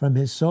from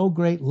his so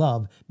great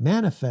love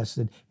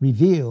manifested,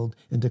 revealed,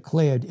 and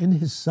declared in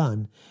his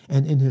Son,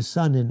 and in his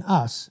Son in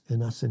us,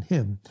 and us in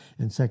him,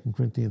 in 2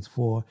 Corinthians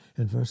 4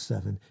 and verse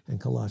 7,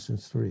 and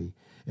Colossians 3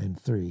 and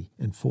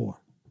 4.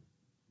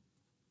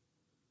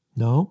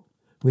 No,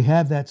 we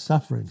have that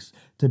sufferings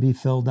to be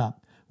filled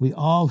up. We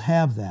all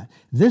have that.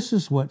 This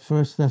is what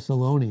 1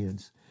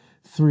 Thessalonians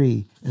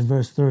 3 and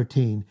verse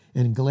 13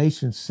 and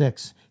Galatians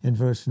 6 and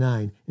verse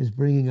 9 is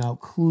bringing out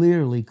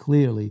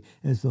clearly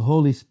as the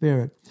Holy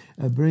Spirit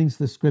brings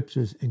the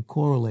scriptures and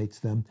correlates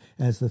them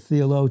as the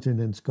theologian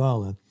and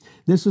scholar.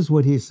 This is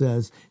what he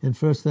says in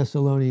 1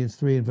 Thessalonians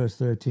 3 and verse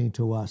 13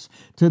 to us.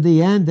 To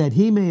the end that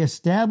he may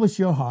establish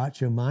your hearts,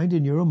 your mind,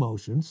 and your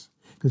emotions.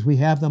 because we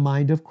have the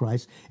mind of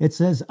Christ. It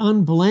says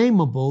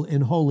unblameable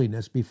in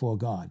holiness before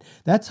God.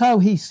 That's how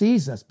he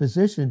sees us,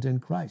 positioned in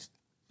Christ.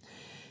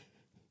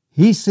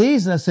 He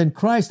sees us in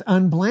Christ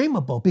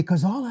unblameable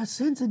because all our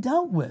sins are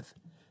dealt with.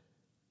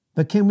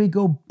 But can we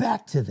go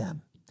back to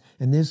them?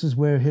 And this is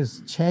where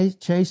his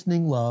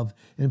chastening love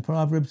in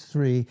Proverbs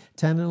 3,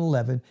 10 and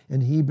 11,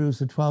 and Hebrews,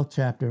 the 12th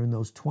chapter, in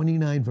those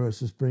 29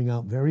 verses bring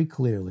out very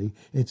clearly,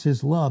 it's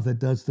his love that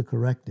does the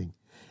correcting.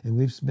 And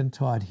we've been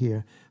taught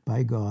here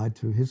by God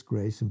through his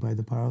grace and by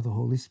the power of the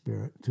Holy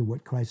Spirit to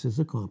what Christ has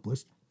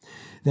accomplished,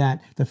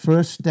 that the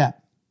first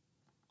step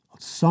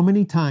so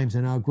many times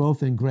in our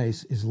growth in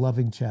grace is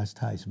loving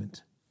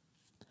chastisement.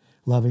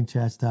 Loving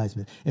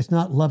chastisement. It's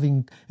not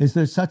loving, is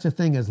there such a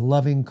thing as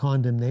loving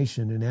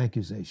condemnation and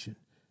accusation?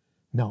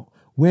 No.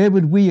 Where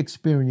would we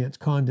experience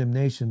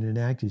condemnation and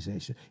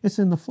accusation? It's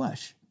in the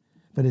flesh.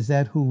 But is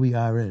that who we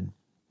are in?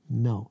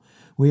 No.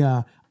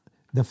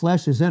 The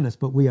flesh is in us,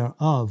 but we are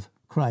of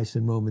Christ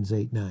in Romans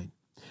 8:9.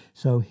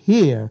 So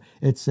here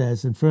it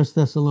says in 1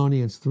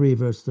 Thessalonians 3,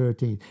 verse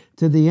 13,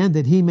 to the end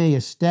that he may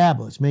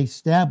establish, may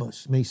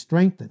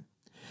strengthen.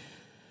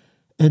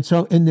 And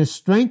so in this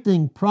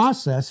strengthening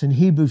process in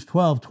Hebrews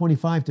 12,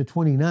 25 to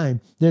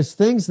 29, there's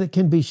things that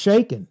can be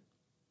shaken.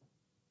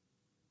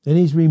 And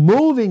he's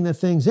removing the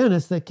things in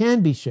us that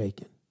can be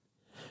shaken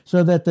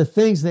so that the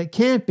things that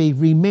can't be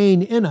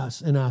remain in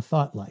us in our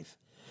thought life.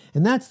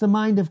 And that's the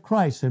mind of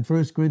Christ in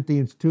 1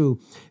 Corinthians 2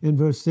 in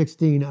verse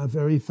 16, our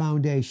very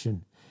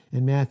foundation.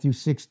 In Matthew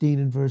 16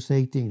 and verse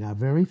 18, our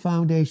very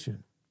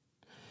foundation.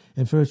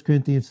 In 1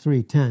 Corinthians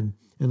 3, 10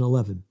 and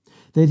 11.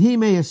 That he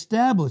may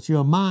establish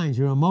your minds,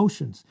 your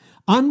emotions,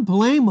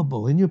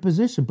 unblameable in your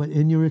position, but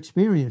in your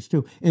experience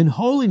too, in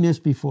holiness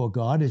before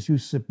God as you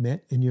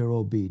submit in your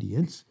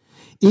obedience,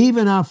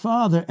 even our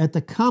Father at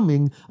the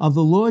coming of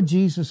the Lord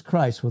Jesus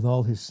Christ with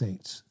all his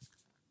saints.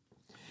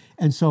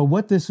 And so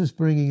what this is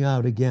bringing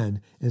out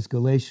again is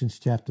Galatians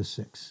chapter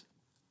 6.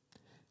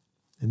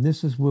 And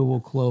this is where we'll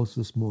close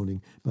this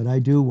morning, but I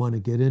do want to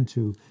get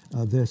into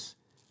this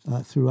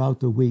throughout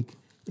the week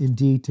in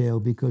detail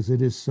because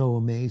it is so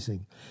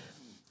amazing.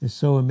 It's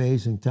so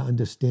amazing to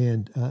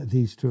understand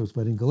these truths.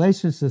 But in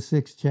Galatians, the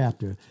 6th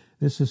chapter,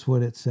 this is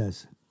what it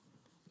says.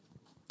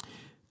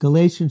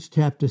 Galatians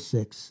chapter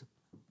 6,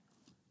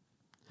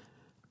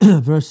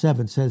 verse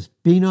 7 says,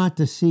 be not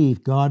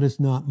deceived, God is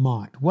not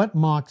mocked. What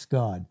mocks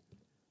God?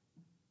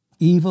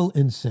 Evil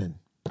and sin.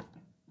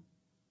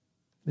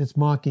 It's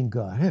mocking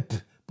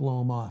God.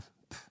 Blow him off.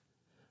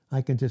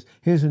 I can just,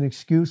 here's an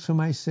excuse for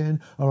my sin,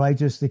 or I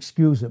just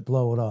excuse it,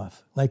 blow it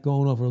off, like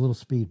going over a little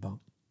speed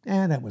bump.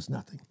 That was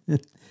nothing.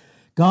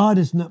 God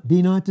is not,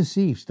 be not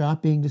deceived.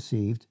 Stop being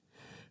deceived.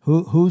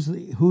 Who's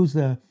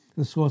the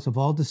source of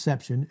all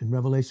deception? In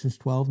Revelations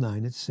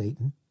 12:9, it's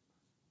Satan.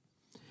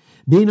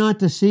 Be not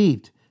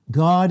deceived.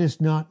 God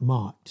is not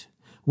mocked.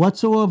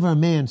 Whatsoever a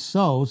man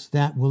sows,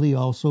 that will he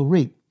also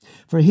reap.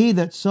 For he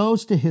that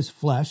sows to his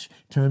flesh,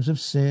 in terms of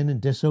sin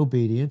and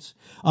disobedience,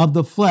 of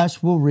the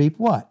flesh will reap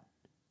what?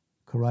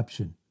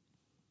 Corruption.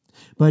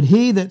 But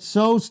he that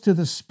sows to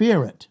the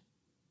Spirit,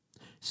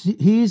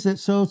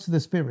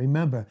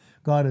 remember,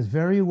 God is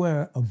very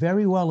well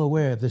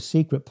aware of the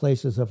secret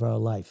places of our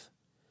life.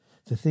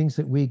 The things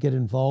that we get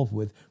involved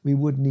with, we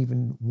wouldn't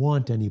even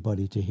want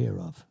anybody to hear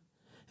of.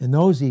 And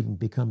those even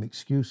become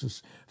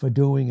excuses for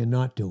doing and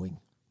not doing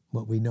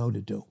what we know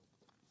to do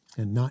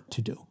and not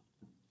to do.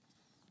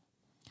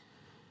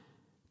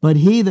 But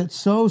he that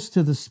sows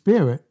to the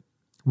Spirit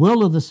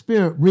will of the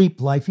Spirit reap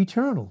life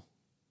eternal.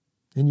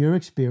 In your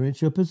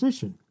experience, your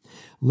position.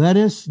 Let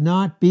us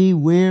not be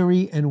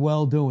weary in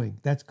well-doing.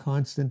 That's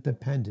constant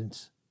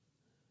dependence.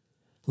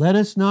 Let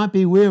us not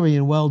be weary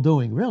in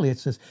well-doing. Really, it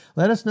says,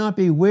 let us not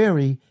be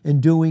weary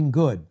in doing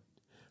good.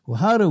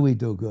 Well, how do we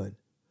do good?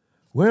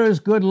 Where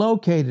is good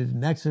located?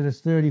 In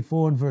Exodus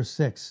 34 and verse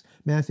 6,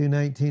 Matthew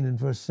 19 and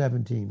verse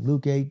 17,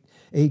 Luke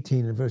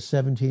 18 and verse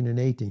 17 and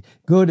 18.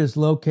 Good is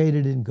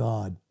located in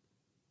God.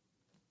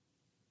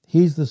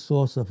 He's the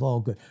source of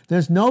all good.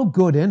 There's no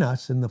good in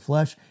us in the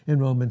flesh in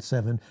Romans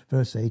 7,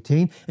 verse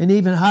 18. And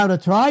even how to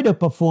try to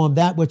perform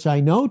that which I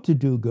know to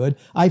do good,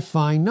 I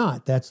find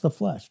not. That's the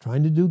flesh,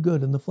 trying to do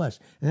good in the flesh.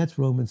 And that's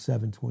Romans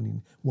 7,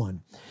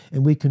 21.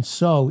 And we can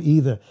sow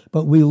either,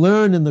 but we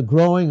learn in the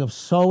growing of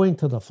sowing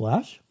to the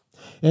flesh,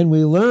 and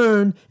we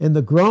learn in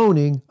the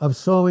groaning of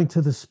sowing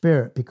to the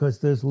Spirit, because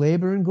there's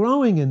labor and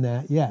growing in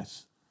that,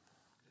 yes.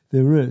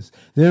 There is.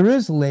 There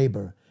is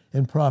labor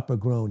and proper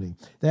groaning.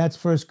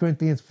 That's 1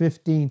 Corinthians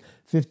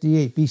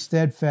 15:58. Be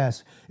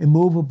steadfast,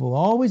 immovable,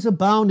 always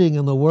abounding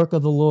in the work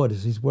of the Lord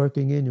as he's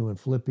working in you in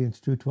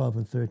Philippians 2:12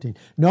 and 13.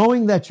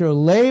 Knowing that your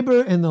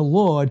labor in the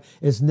Lord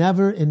is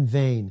never in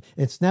vain.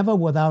 It's never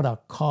without a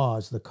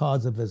cause, the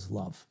cause of his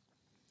love.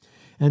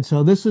 And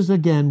so this is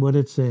again what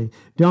it's saying.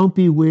 Don't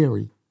be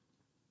weary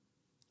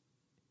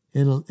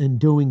in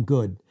doing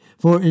good.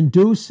 For in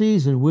due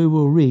season we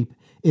will reap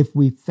if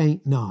we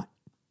faint not.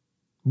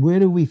 Where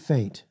do we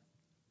faint?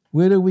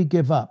 Where do we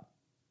give up?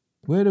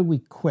 Where do we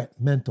quit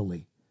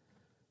mentally?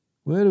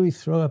 Where do we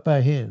throw up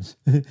our hands?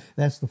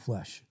 That's the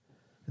flesh.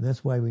 And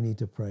that's why we need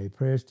to pray.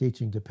 Prayer is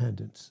teaching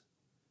dependence.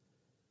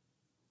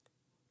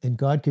 And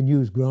God can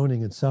use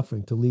groaning and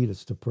suffering to lead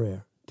us to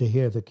prayer, to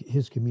hear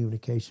his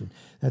communication.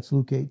 That's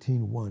Luke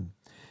 18:1.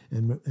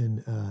 And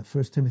in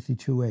 1 Timothy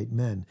 2:8,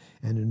 men.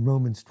 And in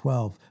Romans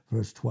 12,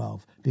 verse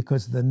 12.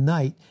 Because the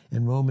night,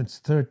 in Romans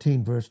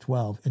 13, verse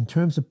 12, in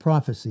terms of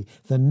prophecy,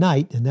 the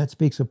night, and that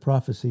speaks of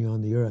prophecy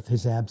on the earth,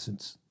 his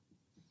absence.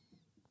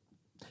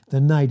 The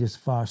night is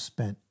far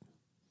spent.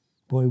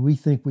 Boy, we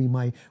think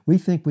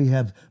we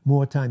have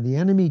more time. The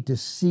enemy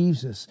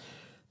deceives us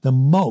the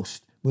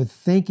most with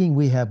thinking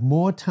we have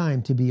more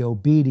time to be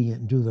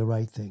obedient and do the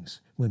right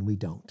things when we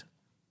don't.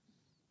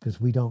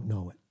 Because we don't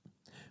know it.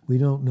 We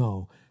don't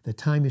know. The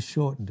time is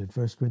shortened in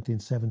 1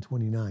 Corinthians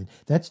 7:29.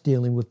 That's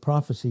dealing with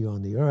prophecy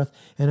on the earth,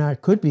 and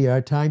it could be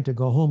our time to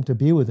go home to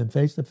be with him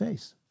face to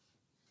face.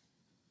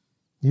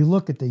 You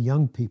look at the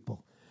young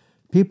people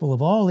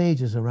of all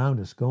ages around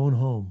us going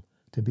home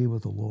to be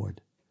with the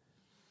Lord.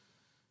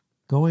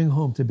 Going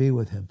home to be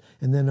with him.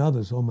 And then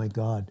others, oh my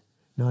God,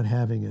 not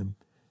having him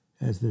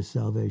as their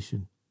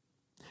salvation.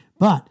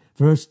 But,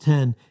 verse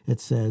 10,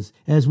 it says,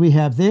 as we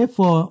have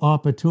therefore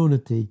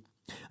opportunity,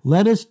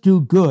 let us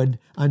do good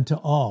unto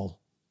all.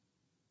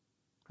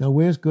 Now,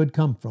 where's good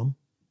come from?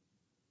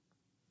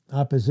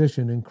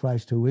 Opposition in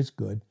Christ, who is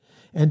good,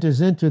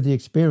 enters into the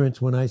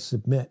experience when I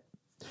submit.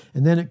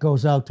 And then it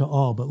goes out to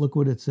all. But look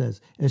what it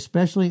says,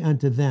 especially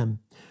unto them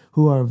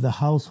who are of the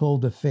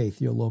household of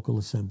faith, your local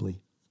assembly.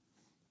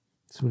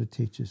 That's what it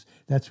teaches.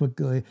 That's what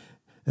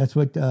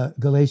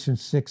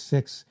Galatians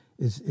 6:6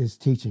 is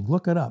teaching.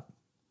 Look it up,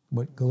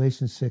 what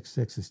Galatians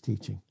 6:6 is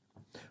teaching.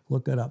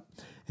 Look it up,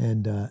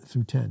 and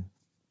through 10,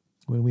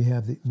 when we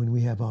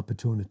have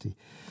opportunity.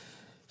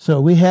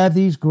 So we have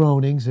these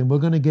groanings, and we're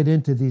going to get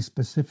into these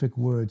specific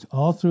words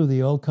all through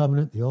the Old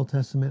Covenant, the Old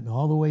Testament, and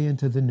all the way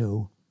into the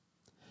New,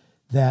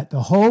 that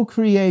the whole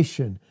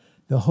creation,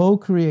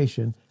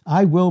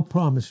 I will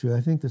promise you,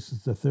 I think this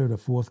is the third or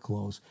fourth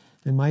close.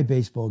 In my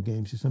baseball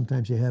games,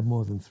 sometimes you have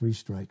more than 3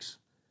 strikes,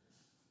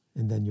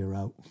 and then you're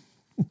out.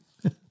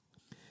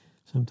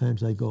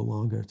 Sometimes I go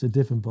longer. It's a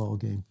different ball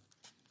game.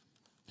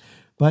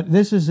 But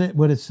this is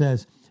what it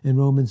says in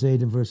Romans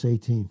 8 and verse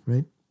 18,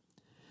 right?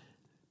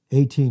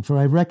 18, for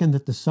I reckon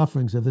that the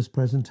sufferings of this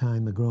present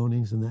time, the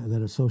groanings and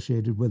that are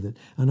associated with it,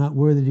 are not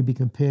worthy to be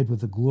compared with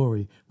the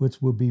glory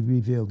which will be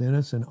revealed in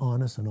us and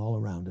on us and all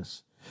around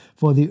us.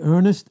 For the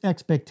earnest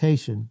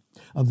expectation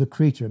of the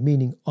creature,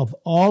 meaning of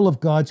all of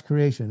God's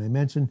creation. I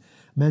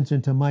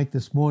mentioned to Mike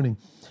this morning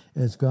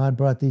as God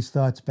brought these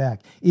thoughts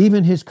back.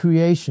 Even his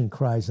creation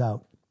cries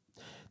out.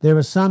 There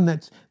are some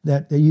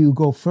that you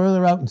go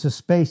further out into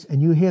space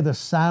and you hear the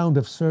sound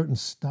of certain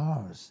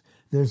stars.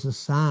 There's a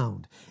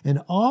sound.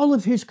 And all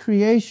of his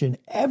creation,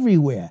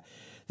 everywhere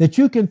that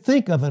you can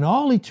think of in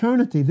all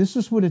eternity, this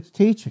is what it's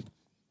teaching.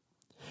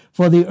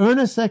 For the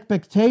earnest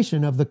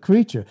expectation of the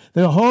creature,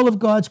 the whole of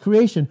God's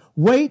creation,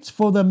 waits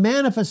for the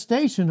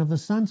manifestation of the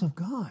sons of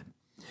God.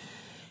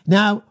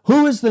 Now,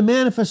 who is the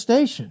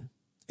manifestation?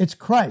 It's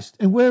Christ.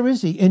 And where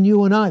is he? In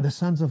you and I, the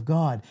sons of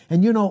God.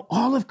 And you know,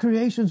 all of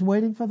creation's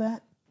waiting for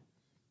that.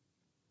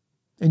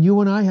 And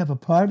you and I have a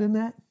part in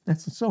that?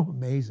 That's so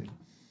amazing.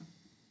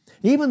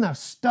 Even the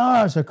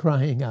stars are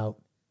crying out.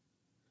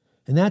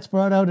 And that's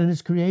brought out in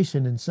his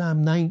creation in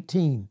Psalm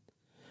 19,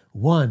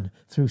 1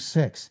 through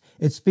 6.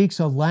 It speaks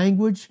a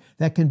language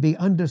that can be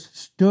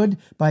understood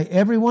by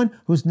everyone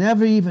who's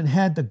never even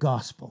had the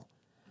gospel.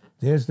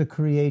 There's the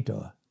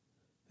Creator.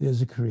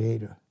 There's a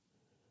Creator.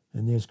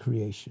 And there's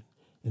creation.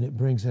 And it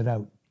brings it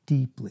out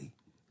deeply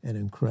and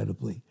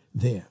incredibly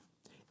there.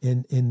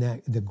 In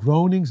that the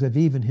groanings of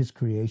even his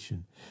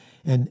creation.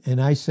 And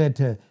I said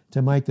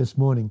to Mike this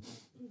morning,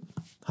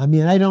 I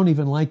mean, I don't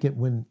even like it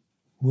when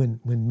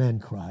men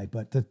cry,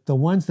 but the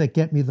ones that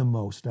get me the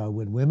most are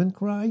when women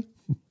cry,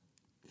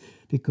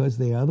 because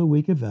they are the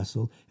weaker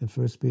vessel. In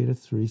 1 Peter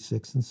 3,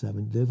 6, and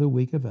 7, they're the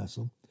weaker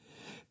vessel.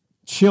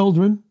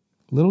 Children,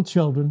 little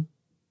children,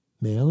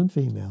 male and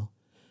female,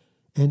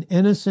 and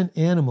innocent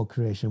animal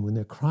creation, when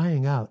they're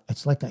crying out,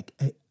 it's like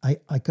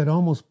I could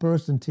almost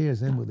burst in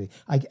tears inwardly.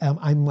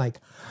 I'm like,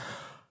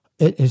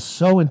 it is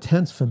so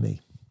intense for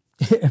me.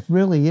 It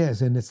really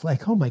is. And it's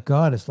like, oh my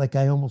God, it's like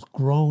I almost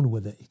groan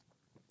with it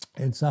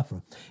and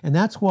suffer. And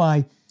that's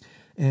why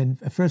in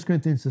 1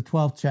 Corinthians, the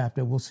 12th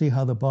chapter, we'll see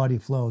how the body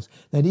flows,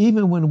 that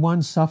even when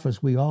one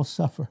suffers, we all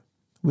suffer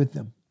with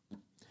them.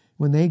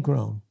 When they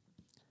groan,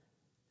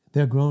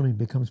 their groaning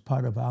becomes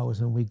part of ours,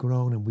 and we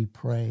groan and we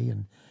pray,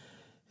 and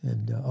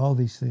all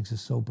these things are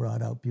so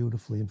brought out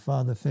beautifully. And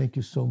Father, thank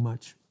you so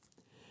much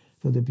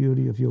for the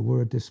beauty of your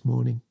word this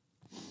morning.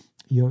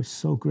 Your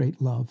so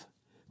great love.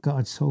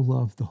 God so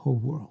loved the whole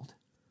world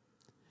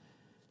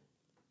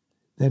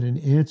that in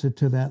answer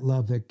to that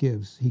love that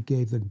gives, he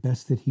gave the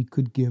best that he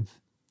could give.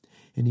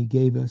 And he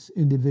gave us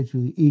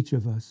individually, each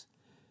of us,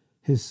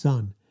 his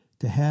Son,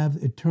 to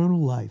have eternal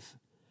life,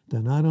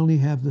 to not only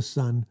have the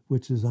Son,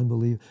 which is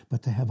unbelievable,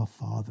 but to have a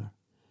Father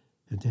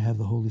and to have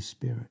the Holy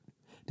Spirit,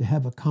 to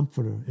have a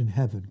comforter in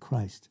heaven,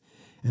 Christ,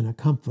 and a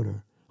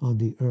comforter on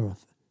the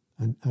earth,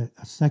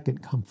 a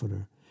second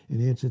comforter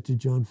in answer to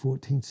John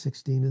 14,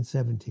 16, and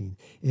 17,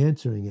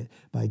 answering it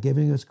by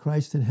giving us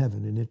Christ in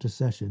heaven in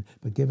intercession,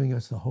 but giving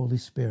us the Holy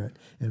Spirit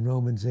in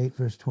Romans 8,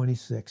 verse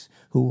 26,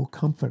 who will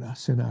comfort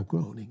us in our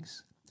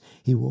groanings.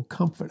 He will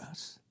comfort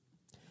us.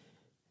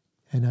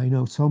 And I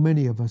know so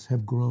many of us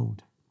have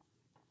groaned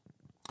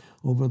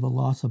over the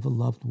loss of a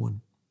loved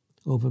one,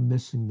 over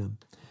missing them,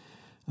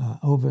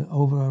 over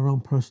our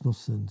own personal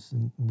sins,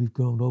 and we've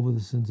groaned over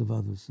the sins of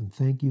others. And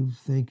thank you,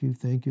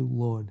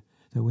 Lord,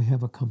 that we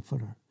have a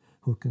comforter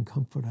who can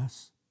comfort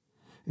us.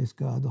 It's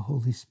God, the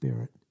Holy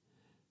Spirit,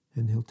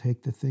 and he'll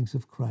take the things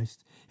of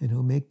Christ, and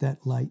he'll make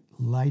that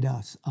light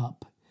us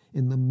up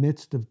in the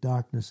midst of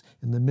darkness,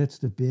 in the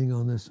midst of being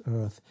on this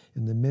earth,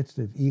 in the midst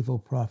of evil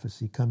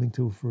prophecy coming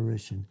to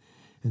fruition.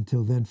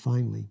 Until then,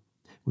 finally,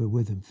 we're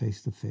with him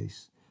face to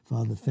face.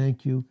 Father,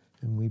 thank you,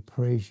 and we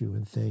praise you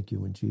and thank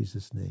you in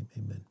Jesus' name.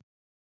 Amen.